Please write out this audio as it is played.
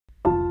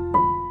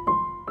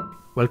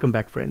Welcome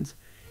back, friends.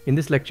 In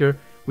this lecture,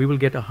 we will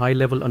get a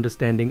high-level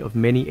understanding of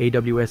many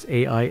AWS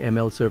AI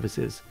ML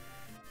services.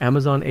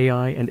 Amazon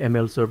AI and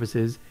ML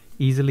services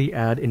easily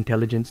add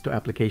intelligence to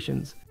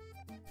applications.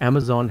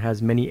 Amazon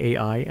has many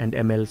AI and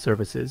ML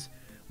services.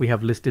 We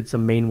have listed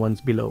some main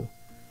ones below.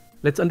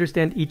 Let's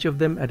understand each of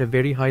them at a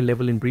very high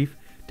level in brief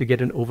to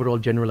get an overall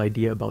general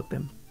idea about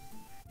them.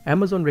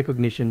 Amazon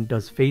Recognition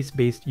does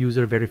face-based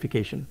user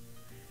verification.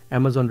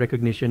 Amazon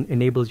Recognition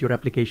enables your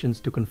applications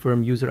to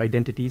confirm user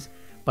identities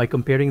by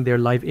comparing their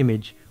live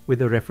image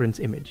with a reference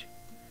image.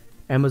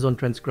 Amazon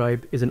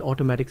Transcribe is an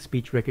automatic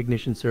speech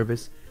recognition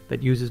service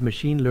that uses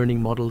machine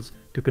learning models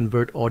to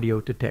convert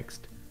audio to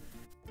text.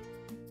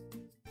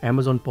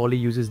 Amazon Poly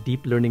uses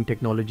deep learning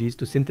technologies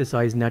to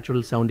synthesize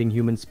natural-sounding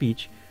human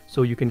speech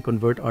so you can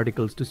convert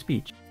articles to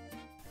speech.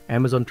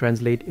 Amazon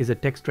Translate is a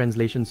text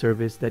translation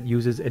service that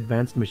uses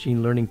advanced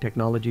machine learning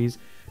technologies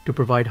to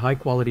provide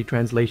high-quality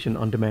translation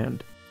on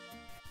demand.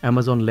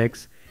 Amazon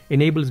Lex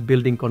enables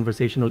building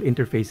conversational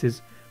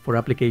interfaces for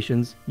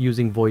applications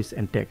using voice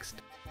and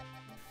text.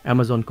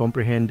 Amazon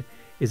Comprehend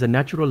is a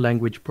natural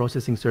language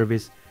processing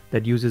service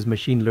that uses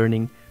machine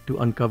learning to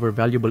uncover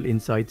valuable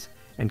insights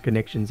and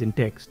connections in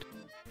text.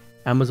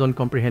 Amazon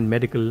Comprehend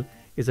Medical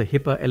is a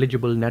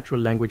HIPAA-eligible natural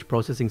language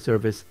processing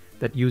service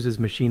that uses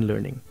machine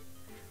learning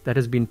that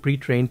has been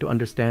pre-trained to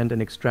understand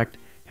and extract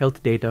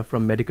health data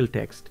from medical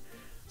text,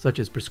 such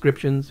as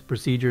prescriptions,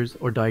 procedures,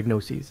 or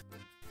diagnoses.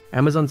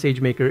 Amazon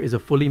SageMaker is a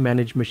fully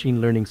managed machine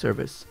learning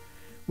service.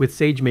 With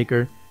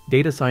SageMaker,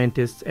 data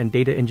scientists and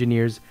data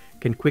engineers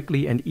can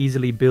quickly and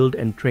easily build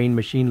and train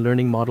machine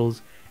learning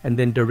models and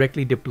then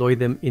directly deploy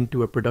them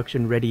into a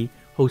production-ready,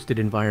 hosted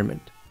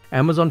environment.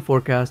 Amazon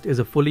Forecast is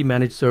a fully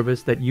managed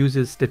service that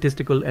uses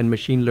statistical and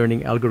machine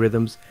learning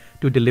algorithms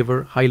to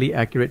deliver highly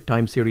accurate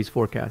time series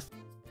forecasts.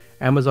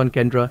 Amazon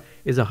Kendra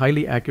is a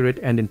highly accurate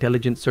and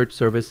intelligent search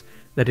service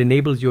that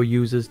enables your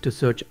users to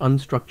search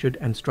unstructured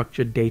and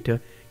structured data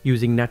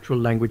using natural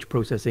language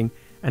processing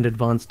and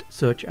advanced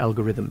search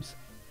algorithms.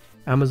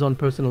 Amazon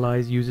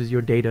Personalize uses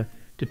your data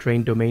to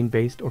train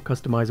domain-based or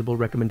customizable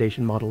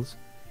recommendation models.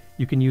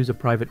 You can use a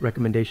private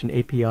recommendation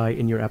API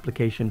in your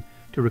application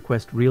to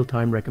request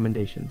real-time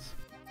recommendations.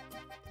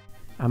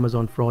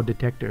 Amazon Fraud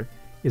Detector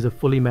is a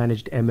fully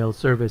managed ML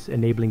service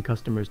enabling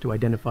customers to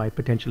identify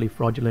potentially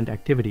fraudulent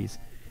activities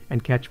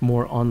and catch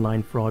more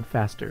online fraud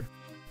faster.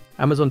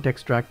 Amazon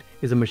Textract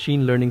is a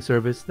machine learning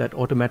service that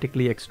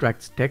automatically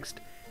extracts text,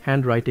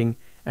 handwriting,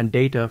 and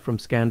data from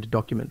scanned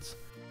documents.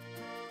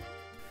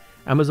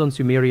 Amazon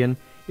Sumerian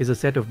is a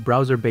set of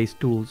browser-based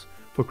tools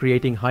for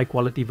creating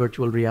high-quality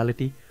virtual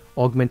reality,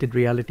 augmented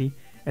reality,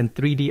 and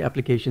 3D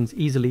applications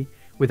easily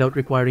without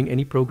requiring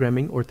any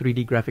programming or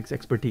 3D graphics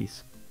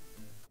expertise.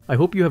 I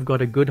hope you have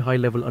got a good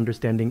high-level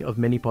understanding of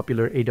many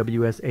popular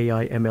AWS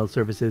AI ML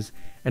services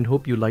and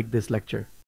hope you liked this lecture.